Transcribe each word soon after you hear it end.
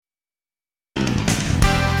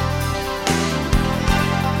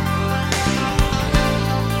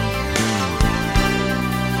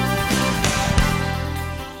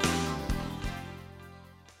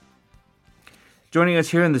Joining us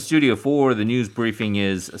here in the studio for the news briefing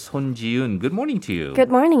is Jiyoon. Good morning to you.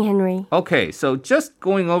 Good morning, Henry. Okay, so just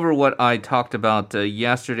going over what I talked about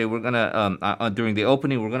yesterday, we're going to, during the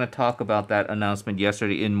opening, we're going to talk about that announcement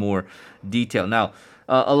yesterday in more detail. Now,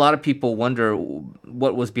 a lot of people wonder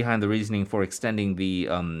what was behind the reasoning for extending the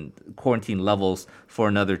quarantine levels for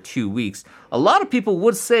another 2 weeks. A lot of people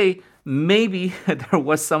would say maybe there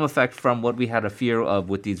was some effect from what we had a fear of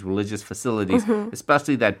with these religious facilities,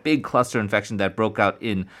 especially that big cluster infection that broke out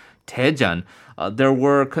in Daejeon. There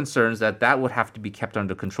were concerns that that would have to be kept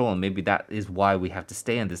under control, and maybe that is why we have to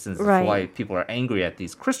stay in this, and that's why people are angry at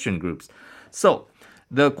these Christian groups. So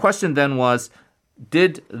the question then was,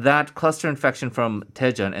 did that cluster infection from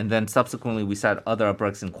Daejeon and then subsequently we saw other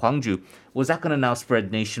outbreaks in Gwangju, was that going to now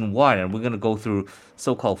spread nationwide? And we're going to go through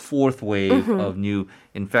so-called fourth wave of new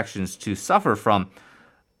infections to suffer from.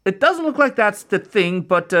 It doesn't look like that's the thing,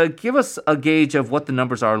 but give us a gauge of what the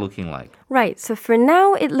numbers are looking like. Right, so for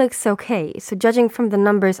now it looks okay. So judging from the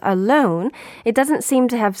numbers alone, it doesn't seem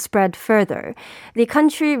to have spread further. The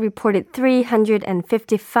country reported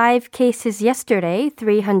 355 cases yesterday,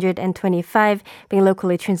 325 being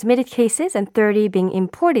locally transmitted cases and 30 being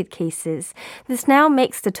imported cases. This now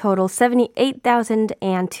makes the total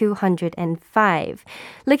 78,205.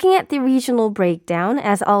 Looking at the regional breakdown,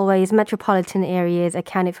 as always, metropolitan areas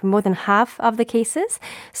accounted for more than half of the cases,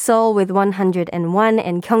 Seoul with 101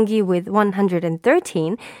 and Gyeonggi with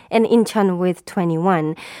 113 and Incheon with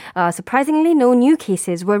 21. Surprisingly, no new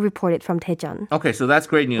cases were reported from Daejeon. Okay, so that's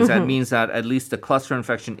great news. That means that at least the cluster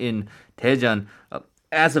infection in Daejeon,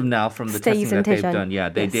 as of now, from the testing that they've done,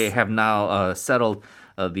 they have now settled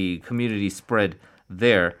the community spread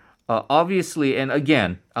there. Obviously, and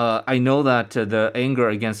again, I know that the anger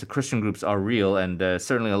against the Christian groups are real, and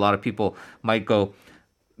certainly a lot of people might go,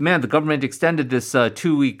 man, the government extended this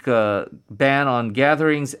 2-week ban on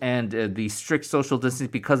gatherings and the strict social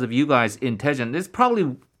distancing because of you guys in Daejeon. This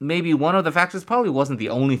probably maybe one of the factors, probably wasn't the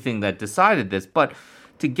only thing that decided this, but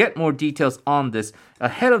to get more details on this,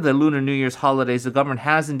 ahead of the Lunar New Year's holidays, the government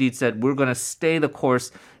has indeed said we're going to stay the course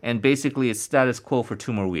and basically it's status quo for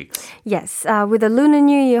 2 more weeks. Yes, with the Lunar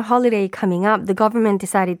New Year holiday coming up, the government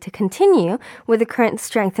decided to continue with the current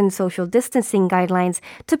strengthened social distancing guidelines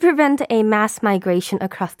to prevent a mass migration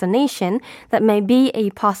across the nation that may be a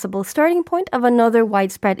possible starting point of another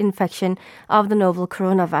widespread infection of the novel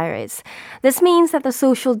coronavirus. This means that the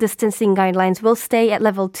social distancing guidelines will stay at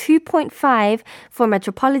level 2.5 for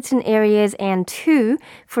metropolitan areas and 2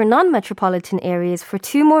 for non-metropolitan areas for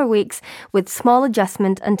 2 more weeks with small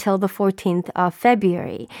adjustment until the 14th of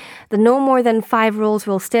February. The no more than 5 rules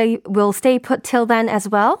will stay put till then as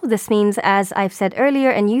well. This means, as I've said earlier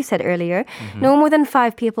and you said earlier, no more than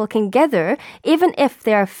 5 people can gather, even if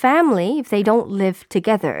they are family, if they don't live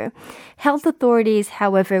together. Health authorities,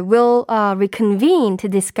 however, will reconvene to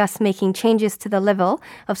discuss making changes to the level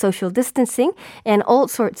of social distancing and all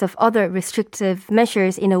sorts of other restrictive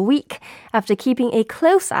measures in a week after keeping a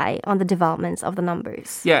close eye on the developments of the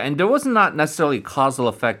numbers. Yeah, and there was not necessarily a causal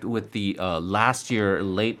effect with the last year,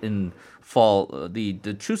 late in fall, the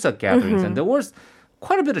Chuseok gatherings, and there was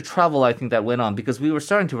quite a bit of travel, I think, that went on because we were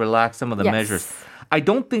starting to relax some of the measures. I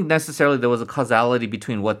don't think necessarily there was a causality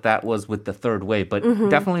between what that was with the third wave, but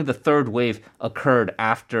definitely the third wave occurred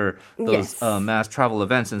after those mass travel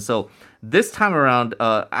events. And so this time around,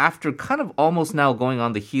 after kind of almost now going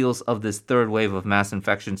on the heels of this third wave of mass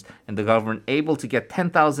infections and the government able to get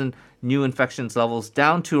 10,000 new infections levels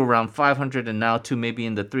down to around 500 and now to maybe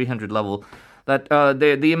in the 300 level, that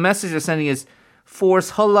the message they're sending is,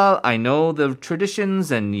 force halal. I know the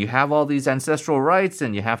traditions and you have all these ancestral rights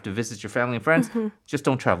and you have to visit your family and friends. Just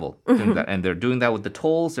don't travel doing that. And they're doing that with the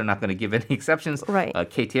tolls. They're not going to give any exceptions. Right.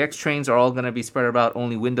 KTX trains are all going to be spread about,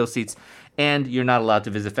 only window seats. And you're not allowed to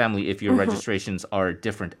visit family if your registrations are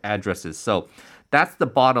different addresses. So that's the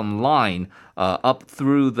bottom line up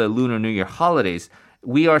through the Lunar New Year holidays.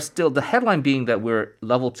 We are still, the headline being that we're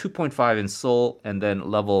level 2.5 in Seoul and then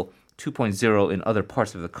level 2.0 in other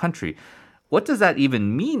parts of the country. What does that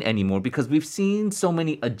even mean anymore? Because we've seen so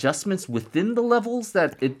many adjustments within the levels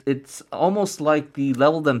that it's almost like the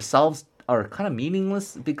level themselves are kind of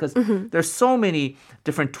meaningless because there's so many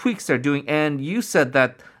different tweaks they're doing. And you said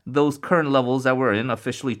that those current levels that we're in,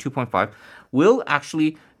 officially 2.5, will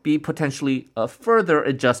actually be potentially further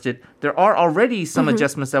adjusted. There are already some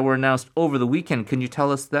adjustments that were announced over the weekend. Can you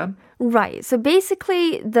tell us them? Right. So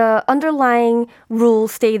basically, the underlying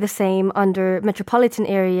rules stay the same under metropolitan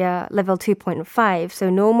area level 2.5. So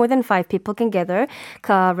no more than 5 people can gather.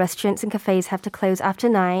 Restaurants and cafes have to close after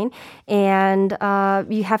 9. And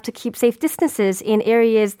you have to keep safe distances in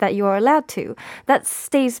areas that you are allowed to. That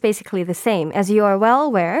stays basically the same. As you are well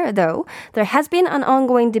aware, though, there has been an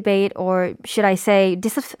ongoing debate, or should I say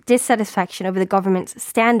dissatisfaction over the government's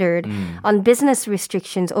standard on business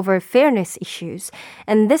restrictions over fairness issues.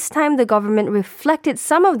 And this time, the government reflected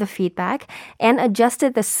some of the feedback and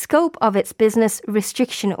adjusted the scope of its business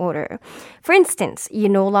restriction order. For instance, you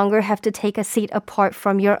no longer have to take a seat apart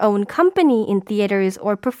from your own company in theaters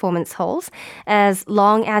or performance halls, as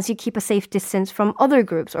long as you keep a safe distance from other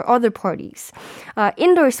groups or other parties.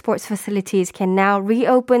 Indoor sports facilities can now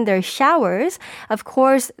reopen their showers. Of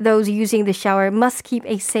course, those using the shower must keep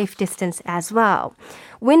a safe distance as well.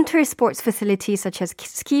 Winter sports facilities such as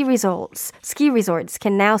ski resorts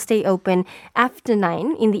can now stay open after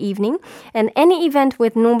 9 in the evening, and any event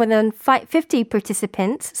with no more than 50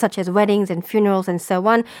 participants, such as weddings and funerals and so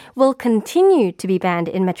on, will continue to be banned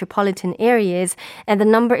in metropolitan areas, and the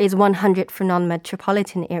number is 100 for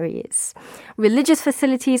non-metropolitan areas. Religious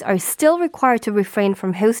facilities are still required to refrain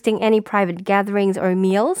from hosting any private gatherings or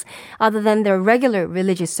meals other than their regular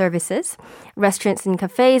religious services. Restaurants and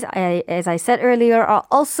cafes, as I said earlier, are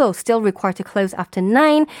also still required to close after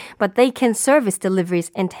 9, but they can service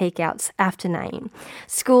deliveries and takeouts after 9.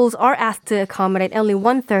 Schools are asked to accommodate only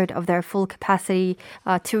 1/3 of their full capacity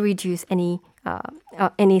to reduce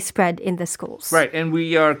any spread in the schools. Right, and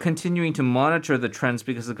we are continuing to monitor the trends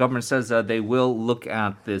because the government says they will look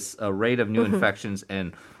at this rate of new infections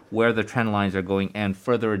and where the trend lines are going and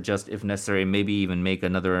further adjust if necessary, maybe even make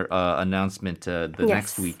another announcement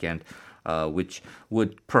next weekend. Which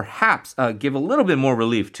would perhaps give a little bit more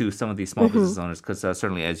relief to some of these small business owners because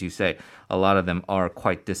certainly, as you say, a lot of them are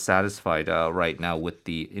quite dissatisfied right now with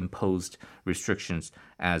the imposed restrictions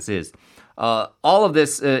as is. All of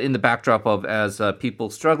this in the backdrop of as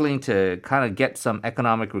people struggling to kind of get some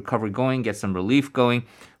economic recovery going, get some relief going,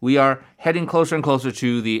 we are heading closer and closer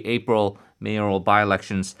to the April mayoral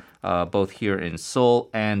by-elections, both here in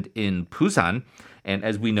Seoul and in Busan. And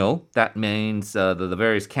as we know, that means the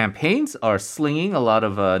various campaigns are slinging a lot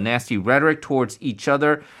of nasty rhetoric towards each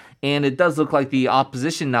other. And it does look like the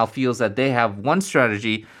opposition now feels that they have one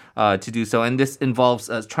strategy to do so. And this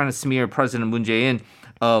involves trying to smear President Moon Jae-in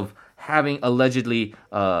of having allegedly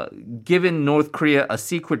given North Korea a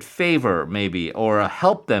secret favor, maybe, or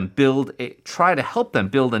try to help them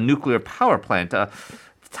build a nuclear power plant.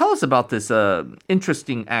 Tell us about this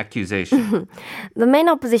interesting accusation. The main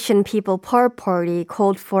opposition People Power Party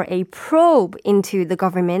called for a probe into the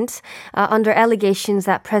government under allegations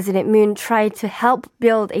that President Moon tried to help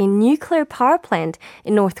build a nuclear power plant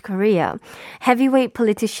in North Korea. Heavyweight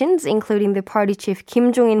politicians, including the party chief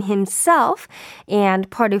Kim Jong-un himself and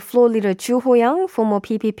party floor leader Ju Ho-young, former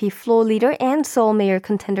PPP floor leader and Seoul mayor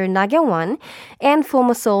contender Na Kyung-won, and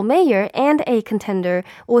former Seoul mayor and a contender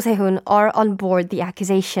Oh Se-hoon are on board the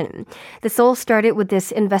accusation. This all started with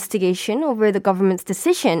this investigation over the government's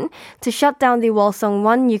decision to shut down the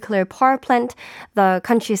Walsong-1 nuclear power plant, the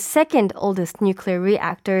country's second oldest nuclear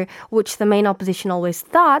reactor, which the main opposition always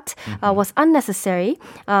thought was unnecessary,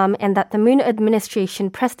 and that the Moon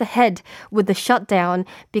administration pressed ahead with the shutdown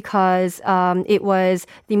because it was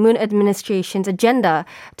the Moon administration's agenda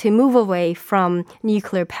to move away from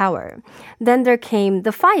nuclear power. Then there came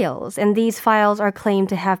the files, and these files are claimed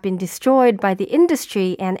to have been destroyed by the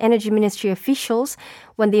industry and Energy Ministry officials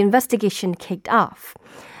when the investigation kicked off.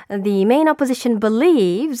 The main opposition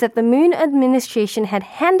believes that the Moon administration had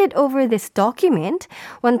handed over this document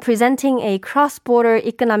when presenting a cross-border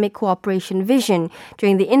economic cooperation vision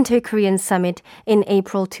during the Inter-Korean Summit in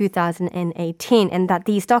April 2018, and that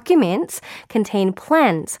these documents contain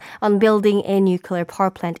plans on building a nuclear power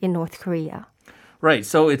plant in North Korea. Right,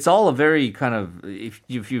 so it's all a very kind of,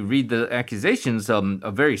 if you read the accusations,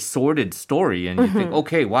 a very sordid story. And you think,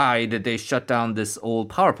 okay, why did they shut down this old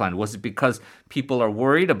power plant? Was it because people are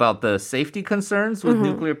worried about the safety concerns with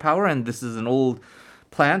nuclear power? And this is an old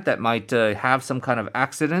plant that might have some kind of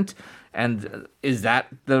accident? And is that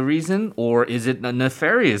the reason? Or is it a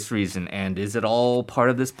nefarious reason? And is it all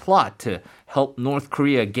part of this plot to help North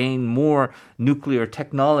Korea gain more nuclear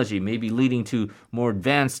technology, maybe leading to more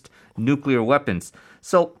advanced nuclear weapons?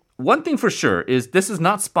 So one thing for sure is this is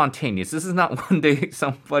not spontaneous. This is not one day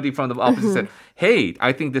somebody from the opposition said, hey,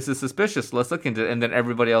 I think this is suspicious. Let's look into it. And then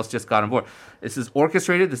everybody else just got on board. This is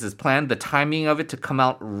orchestrated. This is planned. The timing of it to come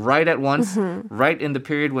out right at once, right in the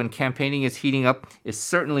period when campaigning is heating up is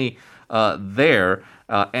certainly there.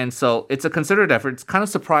 And so it's a concerted effort. It's kind of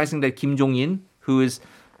surprising that Kim Jong-un, who is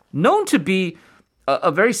known to be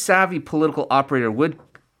a very savvy political operator, would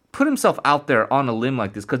put himself out there on a limb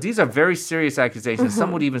like this, because these are very serious accusations.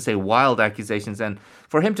 Some would even say wild accusations. And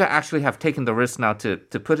for him to actually have taken the risk now to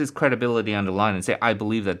put his credibility on the line and say, I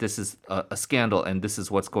believe that this is a scandal and this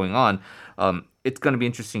is what's going on, it's going to be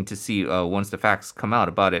interesting to see once the facts come out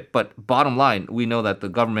about it. But bottom line, we know that the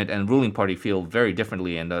government and ruling party feel very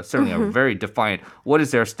differently and certainly are very defiant. What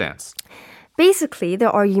is their stance? Basically,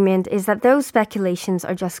 the argument is that those speculations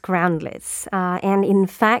are just groundless. And in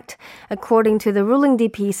fact, according to the ruling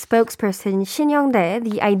DP spokesperson Shin Young-dae,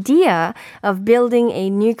 the idea of building a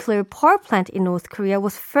nuclear power plant in North Korea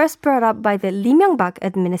was first brought up by the Lee Myung-bak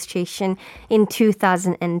administration in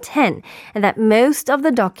 2010. And that most of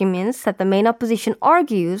the documents that the main opposition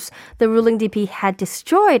argues the ruling DP had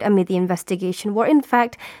destroyed amid the investigation were in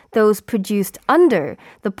fact those produced under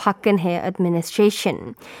the Park Geun-hye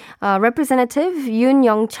administration. Representative Yoon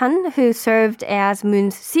Young-chan, who served as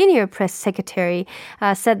Moon's senior press secretary,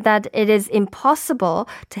 said that it is impossible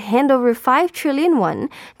to hand over 5 trillion won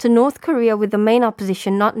to North Korea with the main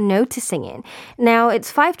opposition not noticing it. Now,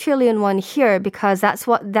 it's 5 trillion won here because that's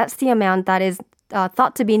the amount that is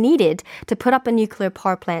thought to be needed to put up a nuclear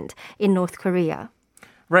power plant in North Korea.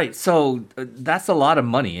 Right. So that's a lot of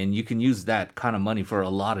money, and you can use that kind of money for a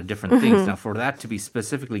lot of different things. Now, for that to be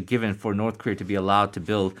specifically given for North Korea to be allowed to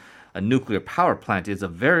build a nuclear power plant is a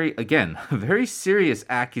very serious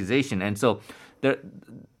accusation. And so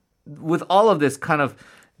with all of this kind of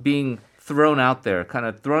being thrown out there, kind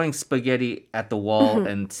of throwing spaghetti at the wall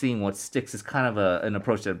and seeing what sticks is kind of an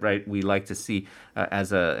approach that we like to see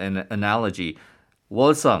as an analogy.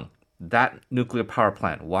 Wolseong, that nuclear power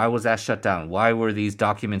plant, why was that shut down? Why were these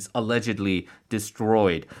documents allegedly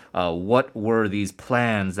destroyed? What were these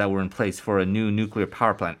plans that were in place for a new nuclear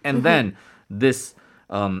power plant? And then this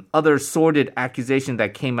other sordid accusation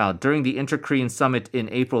that came out during the Inter-Korean Summit in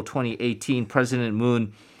April 2018, President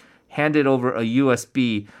Moon handed over a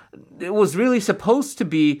USB. It was really supposed to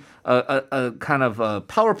be a kind of a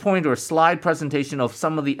PowerPoint or slide presentation of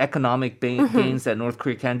some of the economic gains that North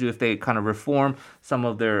Korea can do if they kind of reform some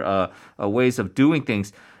of their ways of doing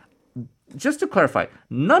things. Just to clarify,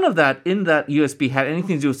 none of that in that USB had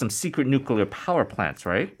anything to do with some secret nuclear power plants,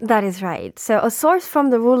 right? That is right. So a source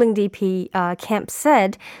from the ruling DP camp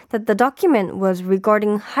said that the document was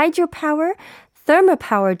regarding hydropower, thermal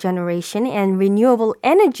power generation, and renewable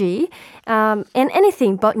energy, and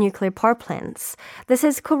anything but nuclear power plants. This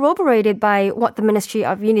is corroborated by what the Ministry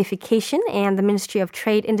of Unification and the Ministry of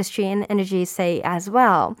Trade, Industry, and Energy say as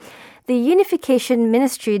well. The Unification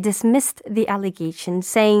Ministry dismissed the allegation,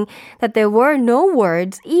 saying that there were no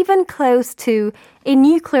words even close to a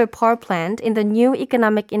nuclear power plant in the new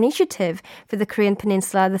economic initiative for the Korean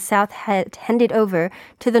Peninsula the South had handed over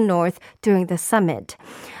to the North during the summit.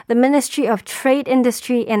 The Ministry of Trade,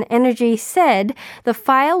 Industry, and Energy said the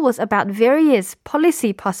file was about various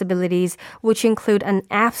policy possibilities, which include an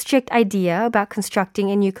abstract idea about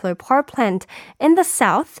constructing a nuclear power plant in the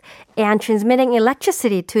South and transmitting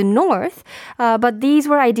electricity to North. But these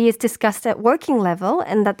were ideas discussed at working level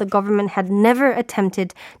and that the government had never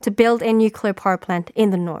attempted to build a nuclear power plant in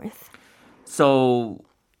the North. So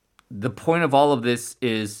the point of all of this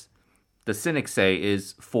is, the cynics say,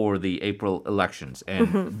 is for the April elections.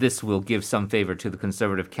 And this will give some favor to the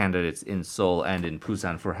conservative candidates in Seoul and in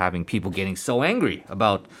Busan for having people getting so angry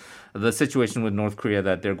about the situation with North Korea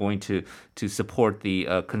that they're going to support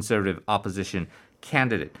the conservative opposition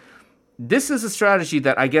candidate. This is a strategy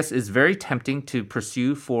that I guess is very tempting to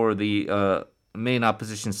pursue for the main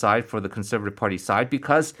opposition side, for the Conservative Party side,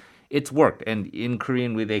 because it's worked. And in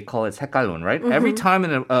Korean, they call it 색깔론, right? Every time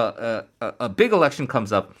a big election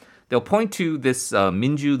comes up, they'll point to this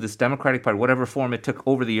Minju, this Democratic Party, whatever form it took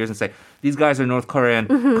over the years, and say, these guys are North Korean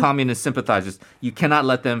communist sympathizers. You cannot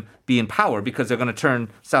let them be in power because they're going to turn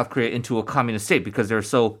South Korea into a communist state because they're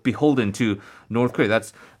so beholden to North Korea.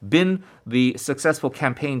 That's been the successful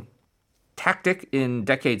campaign tactic in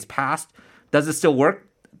decades past. Does it still work?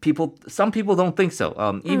 Some people don't think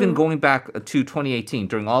so. Even going back to 2018,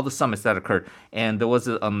 during all the summits that occurred, and there was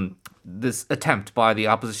this attempt by the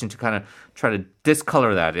opposition to kind of try to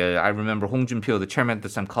discolor that. I remember Hong Jun-pyo, the chairman at the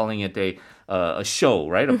time, calling it a show,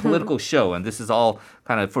 right? A political show, and this is all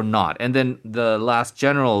kind of for naught. And then the last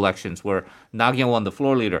general elections, where Na Kyung-won, the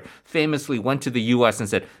floor leader, famously went to the U.S. and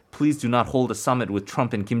said, please do not hold a summit with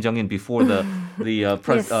Trump and Kim Jong-un before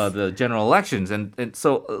the general elections. And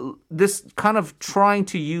so this kind of trying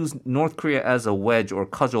to use North Korea as a wedge or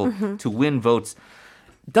cudgel to win votes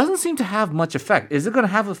doesn't seem to have much effect. Is it going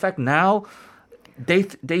to have effect now?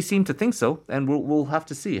 They seem to think so, and we'll have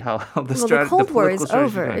to see how the Cold War is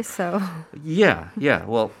over, so yeah.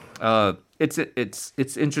 Well,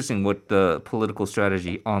 It's interesting what the political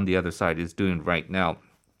strategy on the other side is doing right now.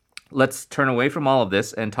 Let's turn away from all of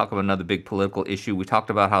this and talk about another big political issue. We talked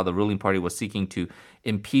about how the ruling party was seeking to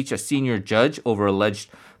impeach a senior judge over alleged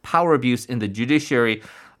power abuse in the judiciary.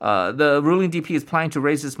 The ruling DP is planning to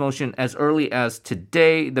raise this motion as early as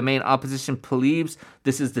today. The main opposition believes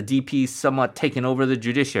this is the DP somewhat taking over the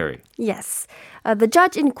judiciary. Yes. The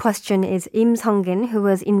judge in question is Im Sung-gun, who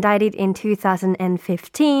was indicted in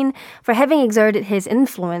 2015 for having exerted his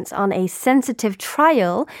influence on a sensitive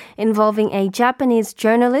trial involving a Japanese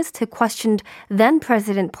journalist who questioned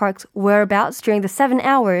then-President Park's whereabouts during the 7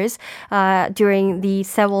 hours during the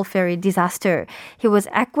Sewol ferry disaster. He was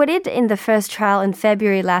acquitted in the first trial in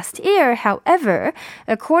February last year. However,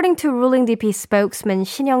 according to ruling DP spokesman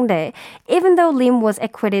Shin Young-dae, even though Lim was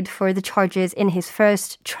acquitted for the charges in his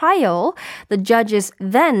first trial, the judges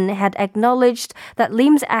then had acknowledged that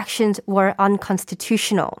Lim's actions were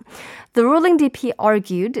unconstitutional. The ruling DP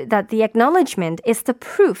argued that the acknowledgement is the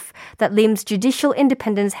proof that Lim's judicial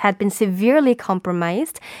independence had been severely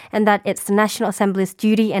compromised and that it's the National Assembly's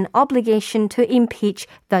duty and obligation to impeach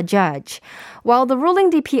the judge. While the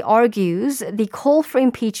ruling DP argues the call for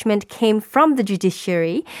impeachment came from the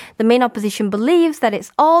judiciary, the main opposition believes that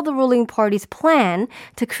it's all the ruling party's plan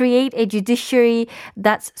to create a judiciary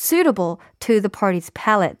that's suitable to the party's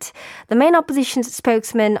palate. The main opposition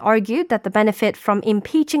spokesman argued that the benefit from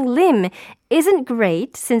impeaching Lim isn't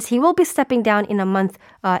great since he will be stepping down in a month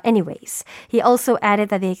anyways. He also added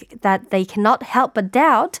that they cannot help but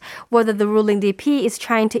doubt whether the ruling DP is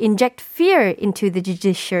trying to inject fear into the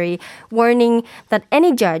judiciary, warning that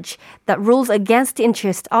any judge that rules against the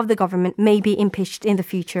interest of the government may be impeached in the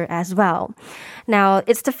future as well. Now,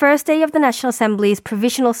 it's the first day of the National Assembly's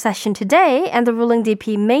provisional session today, and the ruling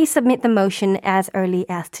DP may submit the motion as early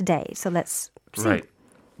as today. So let's see. Right.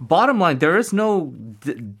 Bottom line, there is no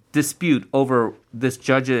dispute over this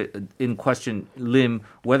judge in question, Lim,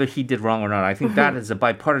 whether he did wrong or not. I think that is a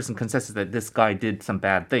bipartisan consensus that this guy did some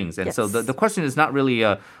bad things. And so the question is not really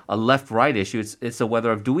a left-right issue. It's a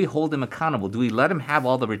whether of do we hold him accountable? Do we let him have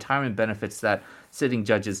all the retirement benefits that sitting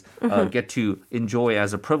judges get to enjoy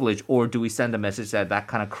as a privilege, or do we send a message that that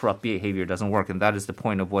kind of corrupt behavior doesn't work? And that is the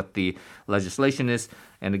point of what the legislation is.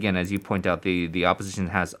 And again, as you point out, the opposition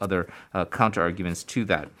has other counter-arguments to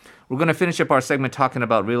that. We're going to finish up our segment talking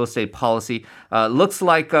about real estate policy. Looks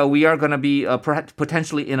like we are going to be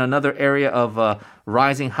potentially in another area of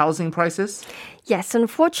rising housing prices. Yes,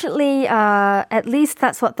 unfortunately, at least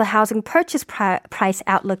that's what the Housing Purchase Price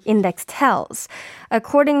Outlook Index tells.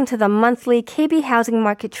 According to the monthly KB Housing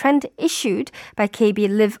Market Trend issued by KB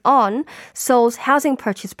Live On, Seoul's Housing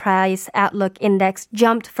Purchase Price Outlook Index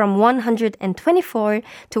jumped from 124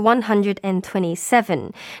 to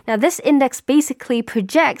 127. Now, this index basically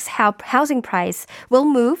projects how housing price will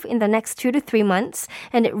move in the next 2 to 3 months,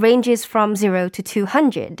 and it ranges from 0 to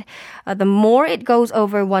 200. The more it goes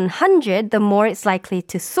over 100, the more it's likely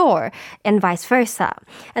to soar, and vice versa.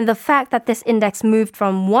 And the fact that this index moved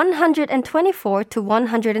from 124 to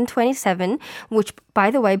 127, which, by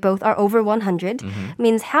the way, both are over 100,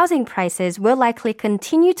 means housing prices will likely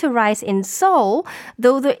continue to rise in Seoul,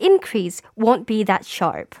 though the increase won't be that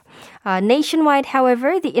sharp. Nationwide,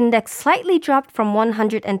 however, the index slightly dropped from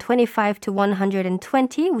 125 to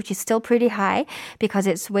 120, which is still pretty high because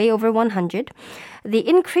it's way over 100. The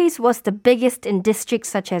increase was the biggest in districts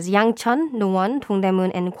such as Yangcheon, Nowon,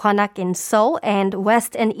 Dongdaemun, and Gwanak in Seoul, and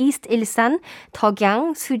West and East Ilsan,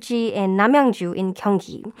 Deogyang, Suji, and Namyangju in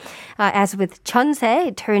Gyeonggi. As with Jeonse,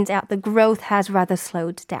 it turns out the growth has rather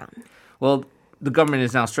slowed down. Well, the government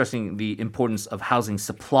is now stressing the importance of housing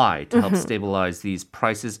supply to help stabilize these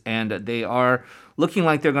prices, and they are looking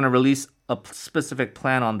like they're going to release a specific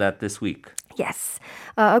plan on that this week. Yes.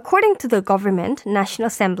 According to the government, National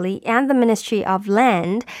Assembly, and the Ministry of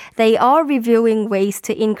Land, they are reviewing ways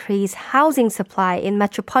to increase housing supply in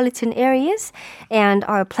metropolitan areas and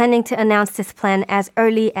are planning to announce this plan as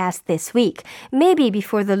early as this week, maybe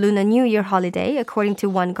before the Lunar New Year holiday, according to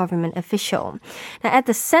one government official. Now, at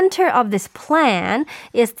the center of this plan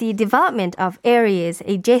is the development of areas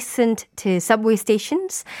adjacent to subway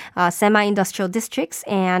stations, semi-industrial districts,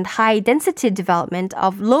 and high-density development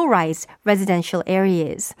of low-rise residential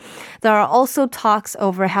areas. There are also talks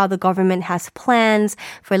over how the government has plans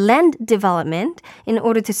for land development in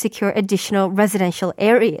order to secure additional residential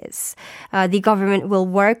areas. The government will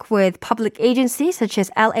work with public agencies such as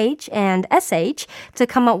LH and SH to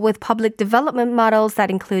come up with public development models that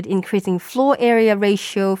include increasing floor area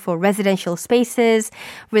ratio for residential spaces,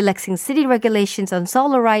 relaxing city regulations on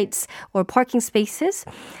solar rights or parking spaces,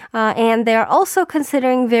 and they are also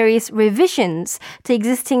considering various revisions to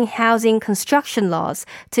existing housing construction laws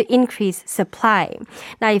to increase supply.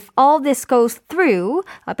 Now, if all this goes through,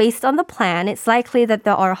 based on the plan, it's likely that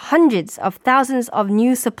there are hundreds of thousands of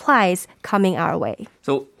new supplies coming our way.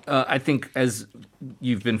 So I think as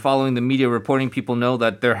you've been following the media reporting, people know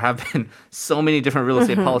that there have been so many different real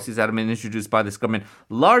estate policies that have been introduced by this government,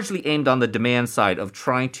 largely aimed on the demand side of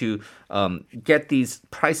trying to get these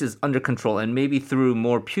prices under control and maybe through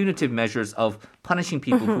more punitive measures of punishing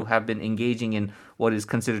people who have been engaging in what is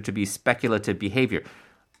considered to be speculative behavior.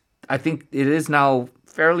 I think it is now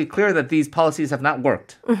fairly clear that these policies have not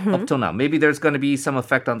worked up till now. Maybe there's going to be some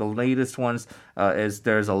effect on the latest ones as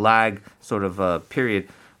there's a lag sort of period.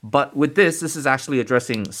 But with this is actually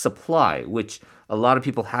addressing supply, which a lot of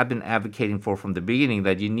people have been advocating for from the beginning,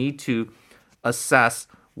 that you need to assess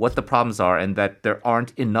what the problems are and that there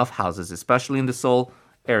aren't enough houses, especially in the Seoul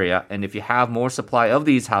area. And if you have more supply of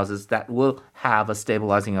these houses, that will have a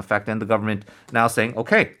stabilizing effect. And the government now saying,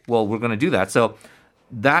 okay, well, we're going to do that. So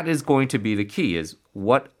that is going to be the key, is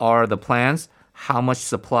what are the plans, how much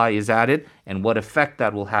supply is added, and what effect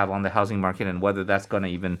that will have on the housing market, and whether that's going to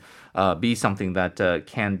even be something that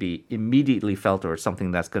can be immediately felt or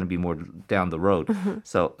something that's going to be more down the road.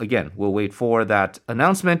 So again, we'll wait for that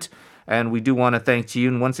announcement. And we do want to thank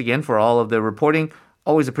Jiyoon once again for all of the reporting.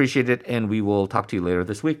 Always appreciate it. And we will talk to you later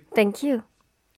this week. Thank you.